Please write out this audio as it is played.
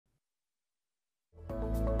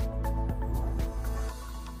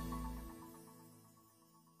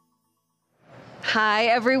Hi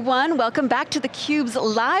everyone, welcome back to theCUBE's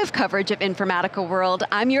live coverage of Informatica World.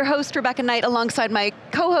 I'm your host, Rebecca Knight, alongside my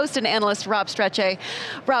co-host and analyst, Rob Strechay.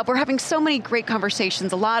 Rob, we're having so many great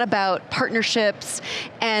conversations, a lot about partnerships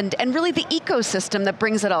and really the ecosystem that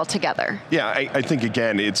brings it all together. Yeah, I think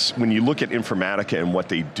again, it's when you look at Informatica and what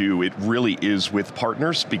they do, it really is with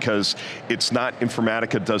partners because it's not,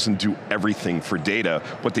 Informatica doesn't do everything for data.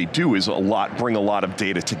 What they do is bring a lot of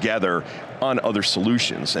data together on other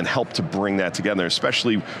solutions and help to bring that together,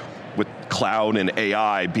 especially with cloud and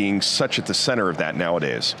AI being such at the center of that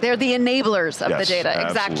nowadays. They're the enablers of the data,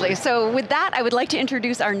 absolutely. exactly. So with that, I would like to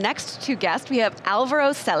introduce our next two guests. We have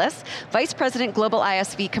Alvaro Celis, Vice President Global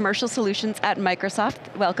ISV Commercial Solutions at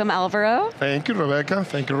Microsoft. Welcome, Alvaro. Thank you, Rebecca.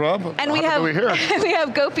 Thank you, Rob. And we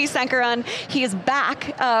have Gopi Sankaran. He is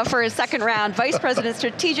back for his second round, Vice President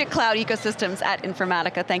Strategic Cloud Ecosystems at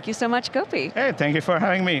Informatica. Thank you so much, Gopi. Hey, thank you for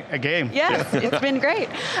having me again. Yes, it's been great.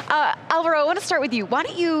 Alvaro, I want to start with you. Why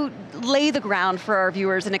don't you lay the ground for our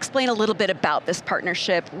viewers and explain a little bit about this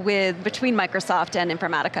partnership between Microsoft and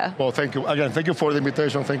Informatica. Well, thank you. Again, thank you for the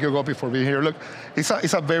invitation. Thank you, Gopi, for being here. Look,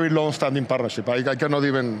 it's a very long-standing partnership. I cannot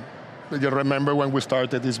even remember when we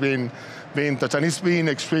started. It's been vintage, and it's been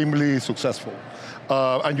extremely successful.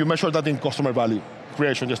 And you measure that in customer value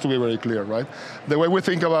creation, just to be very clear, right? The way we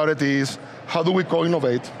think about it is, how do we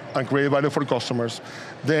co-innovate and create value for customers?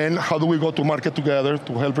 Then how do we go to market together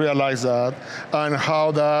to help realize that, and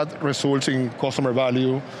how that results in customer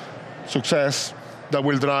value, success, that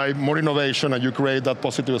will drive more innovation, and you create that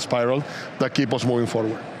positive spiral that keeps us moving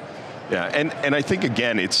forward. Yeah, and I think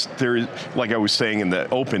again, like I was saying in the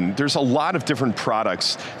open, there's a lot of different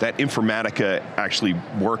products that Informatica actually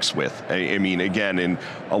works with. I mean, again, and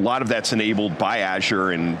a lot of that's enabled by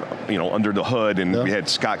Azure and under the hood, and we had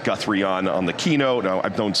Scott Guthrie on the keynote. Now,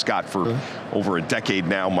 I've known Scott for over a decade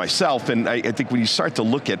now myself, and I think when you start to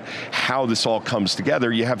look at how this all comes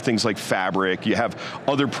together, you have things like Fabric, you have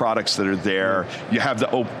other products that are there, you have the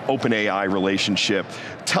OpenAI relationship.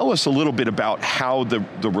 Tell us a little bit about how the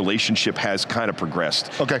relationship has kind of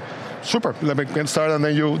progressed. Okay, super. Let me get started and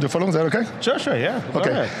then you follow, is that okay? Sure, yeah.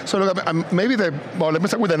 Okay, so look, let me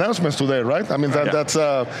start with the announcements today, right? I mean, that's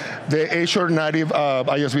the Azure native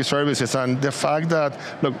ISV services, and the fact that,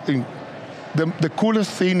 look, the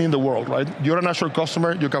coolest thing in the world, right? You're an Azure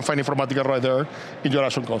customer, you can find Informatica right there in your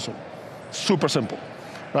Azure console. Super simple.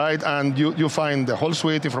 Right, and you find the whole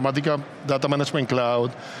suite, Informatica Data Management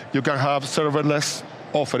Cloud. You can have serverless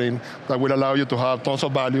offering that will allow you to have tons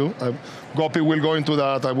of value. Gopi will go into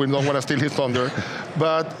that, I don't want to steal his thunder.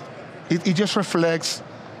 But it just reflects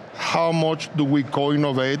how much do we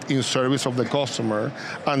co-innovate in service of the customer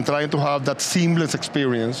and trying to have that seamless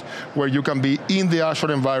experience where you can be in the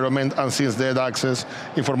Azure environment and since then access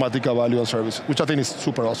Informatica value and service, which I think is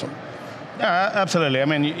super awesome. Yeah, absolutely. I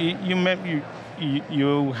mean,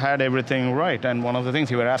 you had everything right, and one of the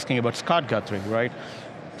things you were asking about Scott Guthrie, right?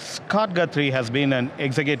 Scott Guthrie has been an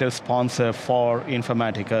executive sponsor for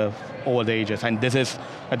Informatica over the ages, and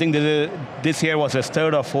I think this year was his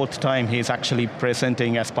third or fourth time he's actually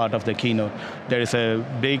presenting as part of the keynote. There is a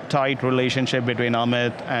big, tight relationship between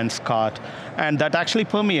Amit and Scott, and that actually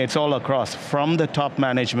permeates all across, from the top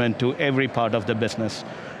management to every part of the business.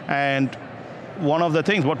 And one of the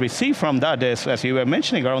things, what we see from that is, as you were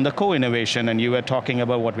mentioning, around the co-innovation, and you were talking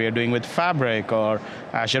about what we are doing with Fabric or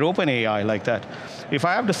Azure OpenAI, like that. If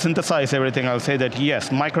I have to synthesize everything, I'll say that yes,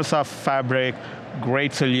 Microsoft Fabric,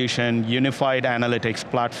 great solution, unified analytics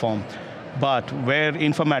platform. But where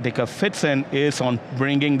Informatica fits in is on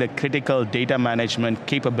bringing the critical data management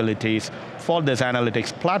capabilities for this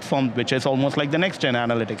analytics platform, which is almost like the next-gen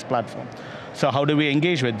analytics platform. So how do we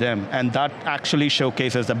engage with them? And that actually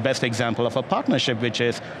showcases the best example of a partnership, which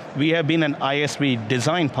is we have been an ISV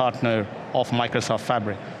design partner of Microsoft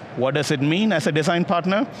Fabric. What does it mean as a design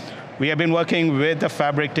partner? We have been working with the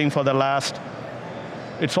Fabric team for the last,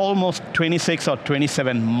 it's almost 26 or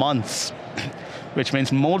 27 months, which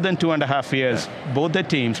means more than 2.5 years, both the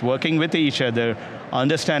teams working with each other,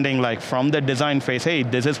 understanding like from the design phase, hey,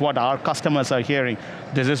 this is what our customers are hearing.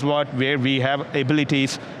 This is where we have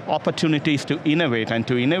abilities, opportunities to innovate, and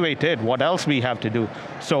to innovate it, what else we have to do.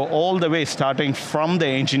 So all the way starting from the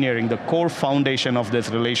engineering, the core foundation of this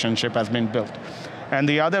relationship has been built. And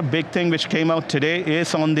the other big thing which came out today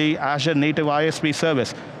is on the Azure native ISV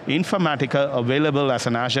service. Informatica available as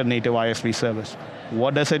an Azure native ISV service.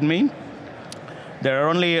 What does it mean? There are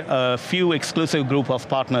only a few exclusive group of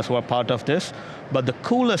partners who are part of this, but the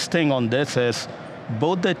coolest thing on this is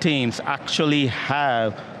both the teams actually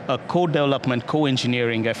have a co-development,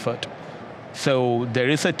 co-engineering effort. So there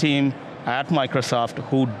is a team at Microsoft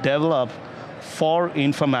who develop for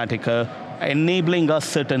Informatica enabling us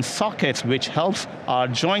certain sockets which helps our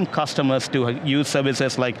joint customers to use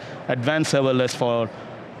services like advanced serverless for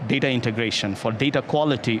data integration, for data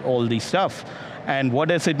quality, all these stuff. And what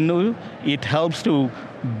does it do? It helps to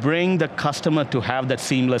bring the customer to have that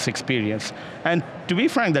seamless experience. And to be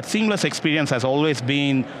frank, that seamless experience has always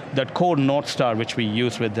been that core North Star which we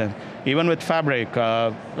use with them. Even with Fabric,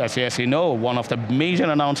 as you know, one of the major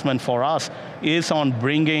announcements for us is on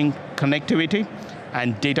bringing connectivity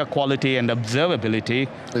and data quality and observability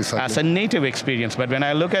as a native experience. But when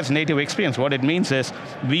I look at native experience, what it means is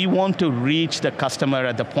we want to reach the customer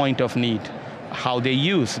at the point of need. How they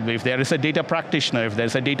use, if there is a data practitioner, if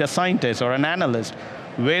there's a data scientist or an analyst,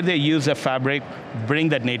 where they use a Fabric, bring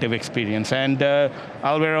that native experience. And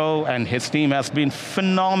Alvaro and his team has been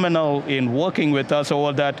phenomenal in working with us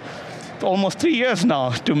over that almost 3 years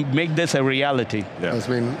now to make this a reality. Yeah. It's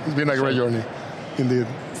been a great journey, indeed.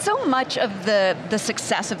 So much of the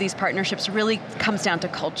success of these partnerships really comes down to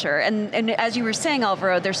culture. And as you were saying,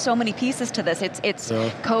 Alvaro, there's so many pieces to this. It's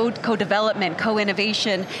co-development,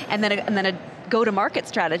 co-innovation, and then a go-to-market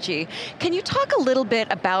strategy. Can you talk a little bit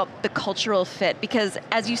about the cultural fit? Because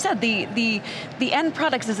as you said, the end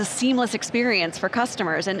product is a seamless experience for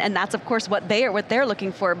customers, and that's of course what they're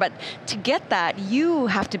looking for. But to get that, you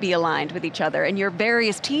have to be aligned with each other, and your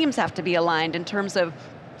various teams have to be aligned in terms of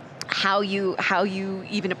how you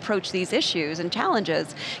even approach these issues and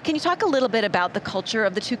challenges. Can you talk a little bit about the culture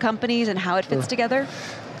of the two companies and how it fits together?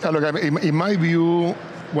 Look, in my view,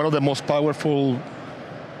 one of the most powerful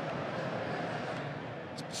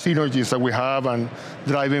synergies that we have and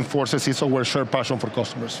driving forces is our shared passion for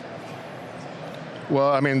customers.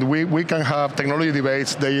 Well, I mean, we can have technology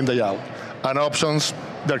debates day in, day out, and options,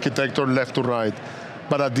 the architecture left to right.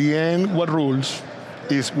 But at the end, what rules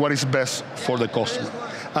is what is best for the customer.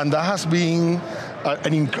 And that has been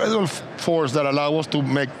an incredible force that allows us to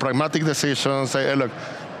make pragmatic decisions, say, hey, look,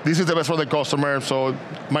 this is the best for the customer, so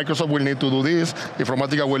Microsoft will need to do this,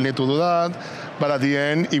 Informatica will need to do that. But at the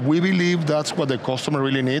end, if we believe that's what the customer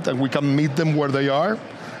really needs, and we can meet them where they are,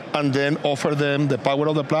 and then offer them the power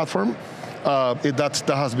of the platform, that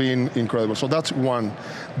has been incredible. So that's one.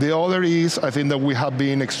 The other is, I think that we have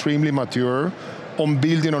been extremely mature on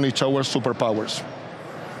building on each other's superpowers.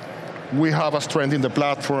 We have a strength in the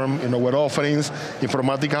platform, in our offerings.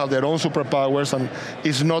 Informatica have their own superpowers, and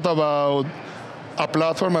it's not about a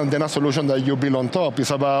platform and then a solution that you build on top.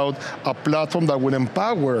 It's about a platform that will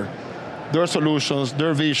empower their solutions,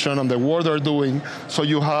 their vision, and the work they're doing, so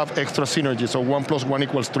you have extra synergy. So 1 +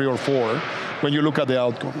 1 = 3 or 4 when you look at the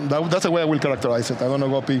outcome. That's the way I will characterize it. I don't know,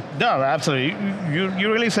 Gopi. No, absolutely.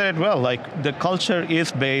 You really said it well. Like, the culture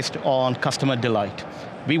is based on customer delight.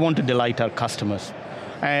 We want to delight our customers.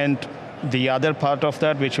 And the other part of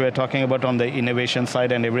that, which we're talking about on the innovation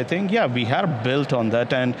side and everything, yeah, we have built on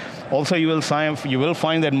that. And also you will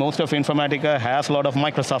find that most of Informatica has a lot of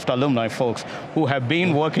Microsoft alumni folks who have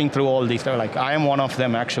been working through all these. Like, I am one of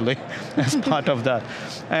them actually, as part of that.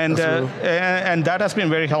 And that has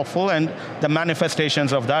been very helpful, and the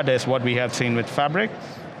manifestations of that is what we have seen with Fabric,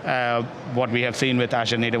 what we have seen with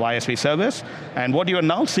Azure Native ISV Service, and what you are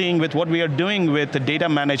now seeing with what we are doing with the data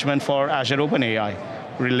management for Azure OpenAI.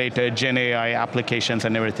 Related Gen AI applications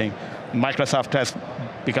and everything. Microsoft has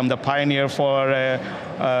become the pioneer for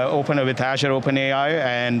with Azure OpenAI,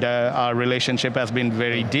 and our relationship has been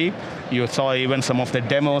very deep. You saw even some of the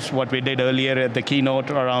demos, what we did earlier at the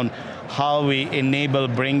keynote around how we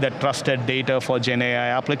bring that trusted data for Gen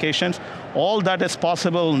AI applications. All that is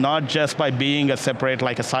possible not just by being a separate,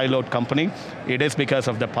 like a siloed company. It is because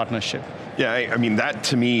of the partnership. Yeah, I mean, that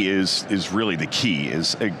to me is really the key,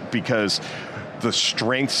 is because the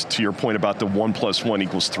strengths, to your point about the 1 + 1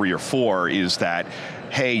 = 3 or 4, is that,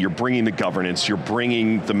 hey, you're bringing the governance, you're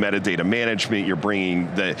bringing the metadata management, you're bringing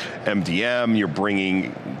the MDM, you're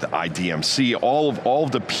bringing the IDMC, all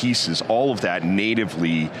of the pieces, all of that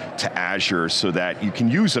natively to Azure, so that you can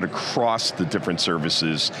use it across the different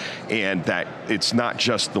services, and that it's not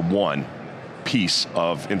just the one piece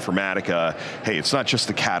of Informatica. Hey, it's not just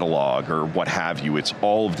the catalog or what have you, it's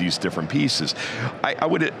all of these different pieces. I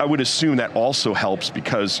would assume that also helps,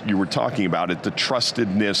 because you were talking about it, the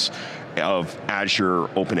trustedness of Azure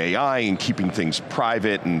OpenAI and keeping things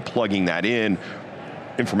private and plugging that in.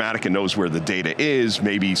 Informatica knows where the data is.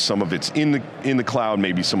 Maybe some of it's in the cloud,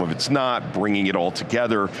 maybe some of it's not, bringing it all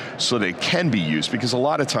together so that it can be used, because a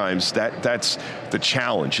lot of times that's the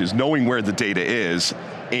challenge, is knowing where the data is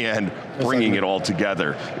and bringing it all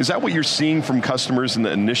together. Is that what you're seeing from customers in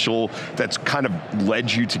the initial, that's kind of led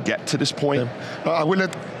you to get to this point? I will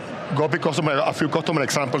let Gopi a few customer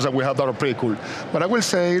examples that we have that are pretty cool. But I will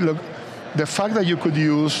say, look, the fact that you could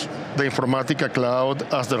use the Informatica cloud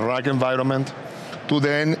as the RAG environment to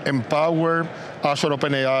then empower Azure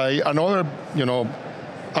OpenAI and other,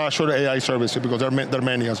 Azure AI services, because there are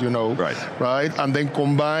many, as you know. Right? And then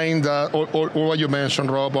combine that, or what you mentioned,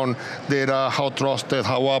 Rob, on data, how trusted,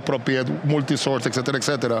 how appropriate, multi-source, et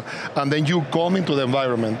cetera, and then you come into the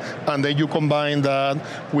environment, and then you combine that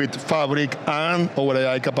with Fabric and our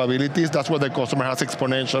AI capabilities. That's where the customer has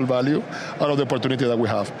exponential value out of the opportunity that we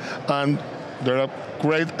have. And there are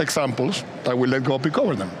great examples. I will let Gopi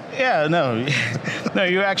cover them. Yeah, no,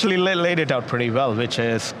 you actually laid it out pretty well, which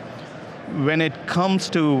is, when it comes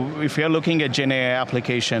to, if you're looking at Gen AI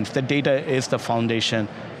applications, the data is the foundation.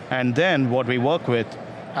 And then what we work with,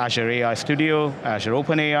 Azure AI Studio, Azure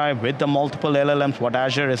OpenAI, with the multiple LLMs, what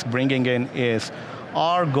Azure is bringing in is,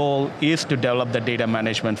 our goal is to develop the data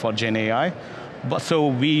management for Gen AI. So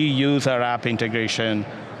we use our app integration,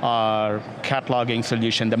 our cataloging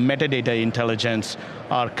solution, the metadata intelligence,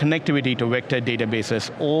 our connectivity to vector databases,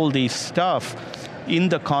 all these stuff in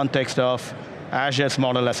the context of Azure's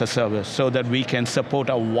model as a service, so that we can support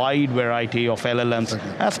a wide variety of LLMs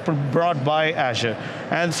as brought by Azure.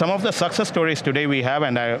 And some of the success stories today we have,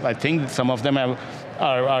 and I think some of them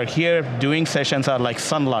are here doing sessions, are like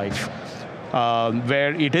Sun Life,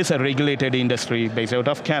 where it is a regulated industry based out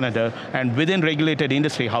of Canada, and within regulated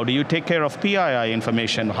industry, how do you take care of PII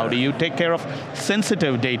information? How do you take care of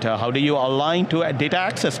sensitive data? How do you align to data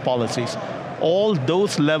access policies? All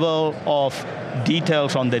those level of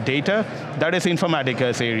details on the data, that is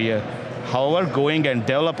Informatica's area. However, going and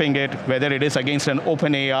developing it, whether it is against an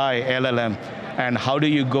OpenAI LLM, and how do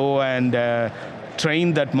you go and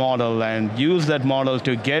train that model and use that model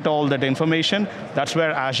to get all that information, that's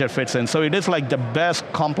where Azure fits in. So it is like the best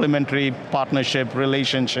complementary partnership,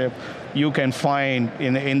 relationship you can find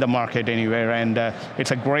in the market anywhere, and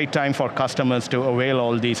it's a great time for customers to avail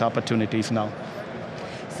all these opportunities now.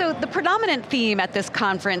 So the predominant theme at this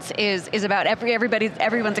conference is about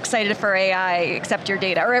everyone's excited for AI except your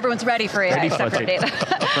data, or everyone's ready for AI except for data.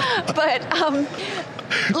 But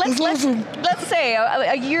let's say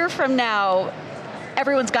a year from now,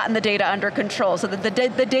 everyone's gotten the data under control, so that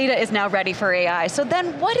the data is now ready for AI. So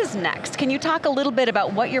then what is next? Can you talk a little bit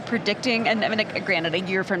about what you're predicting? And I mean, granted, a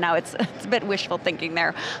year from now, it's a bit wishful thinking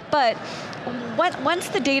there. But once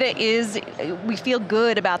the data we feel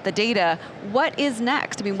good about the data, what is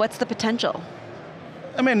next? I mean, what's the potential?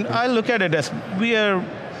 I mean, I look at it as we are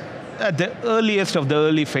at the earliest of the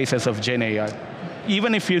early phases of Gen AI.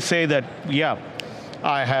 Even if you say that, yeah,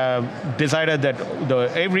 I have decided that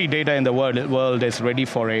every data in the world is ready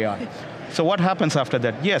for AI. So what happens after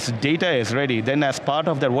that? Yes, data is ready. Then as part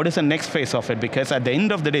of that, what is the next phase of it? Because at the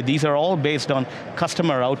end of the day, these are all based on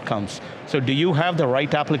customer outcomes. So do you have the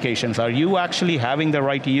right applications? Are you actually having the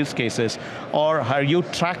right use cases? Or are you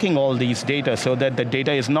tracking all these data so that the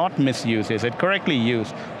data is not misused? Is it correctly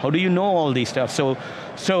used? How do you know all these stuff?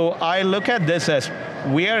 So I look at this as,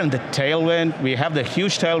 we are in the tailwind, we have the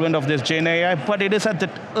huge tailwind of this Gen AI, but it is at the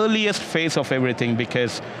earliest phase of everything,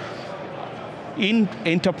 because in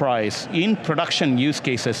enterprise, in production use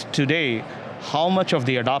cases today, how much of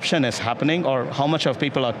the adoption is happening, or how much of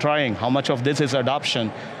people are trying, how much of this is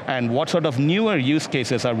adoption, and what sort of newer use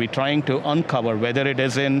cases are we trying to uncover, whether it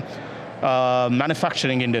is in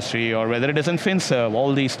manufacturing industry, or whether it is in FinServ,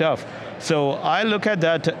 all these stuff. So I look at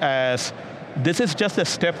that as, this is just a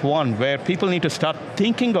step one, where people need to start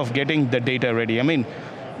thinking of getting the data ready. I mean,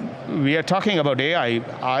 we are talking about AI,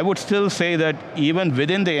 I would still say that even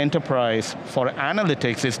within the enterprise, for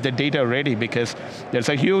analytics, is the data ready? Because there's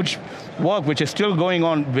a huge work which is still going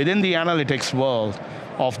on within the analytics world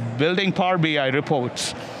of building Power BI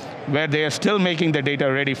reports, where they are still making the data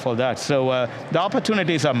ready for that. So the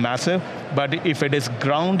opportunities are massive, but if it is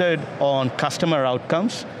grounded on customer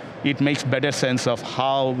outcomes, it makes better sense of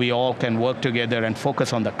how we all can work together and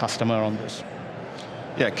focus on the customer on this.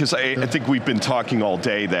 Yeah, because I think we've been talking all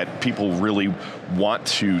day that people really want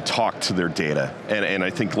to talk to their data. And I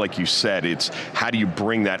think, like you said, it's how do you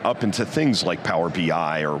bring that up into things like Power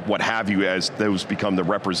BI or what have you, as those become the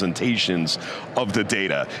representations of the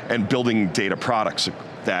data, and building data products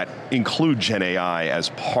that include Gen AI as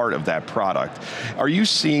part of that product. Are you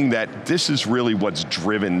seeing that this is really what's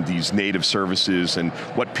driven these native services, and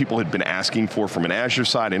what people had been asking for from an Azure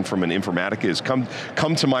side and from an Informatica is come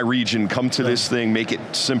to my region, come to this thing, make it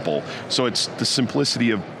simple. So it's the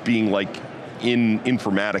simplicity of being like in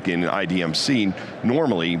Informatica, in IDMC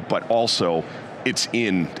normally, but also it's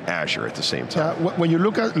in Azure at the same time. When you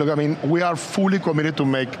look, I mean, we are fully committed to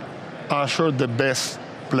make Azure the best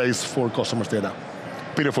place for customers' data.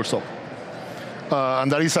 Period, full stop.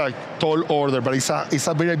 And that is a tall order, but it's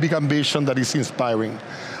a very big ambition that is inspiring.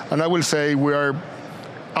 And I will say we are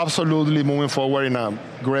absolutely moving forward in a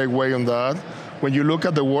great way on that. When you look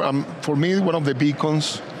at the work, for me, one of the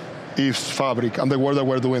beacons is Fabric and the work that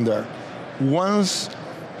we're doing there. Once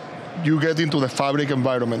you get into the Fabric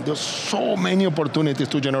environment, there's so many opportunities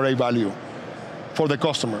to generate value for the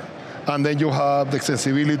customer. And then you have the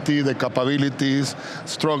extensibility, the capabilities,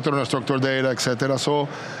 structured and unstructured data, et cetera. So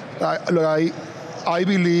I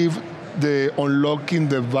believe the unlocking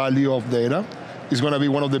the value of data is going to be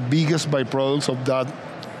one of the biggest byproducts of that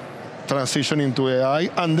transition into AI.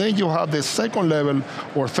 And then you have the second level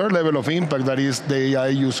or third level of impact that is the AI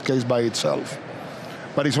use case by itself.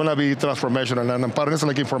 But it's going to be transformational, and partners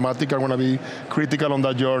like Informatica are going to be critical on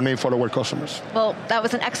that journey for our customers. Well, that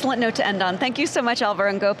was an excellent note to end on. Thank you so much, Alvaro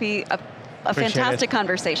and Gopi. A fantastic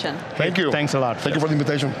conversation. Thank you. Thanks a lot. Thank you for the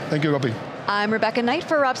invitation. Thank you, Gopi. I'm Rebecca Knight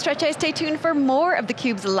for Rob Strechay. Stay tuned for more of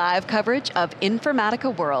theCUBE's live coverage of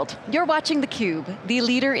Informatica World. You're watching theCUBE, the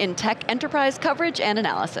leader in tech enterprise coverage and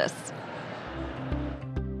analysis.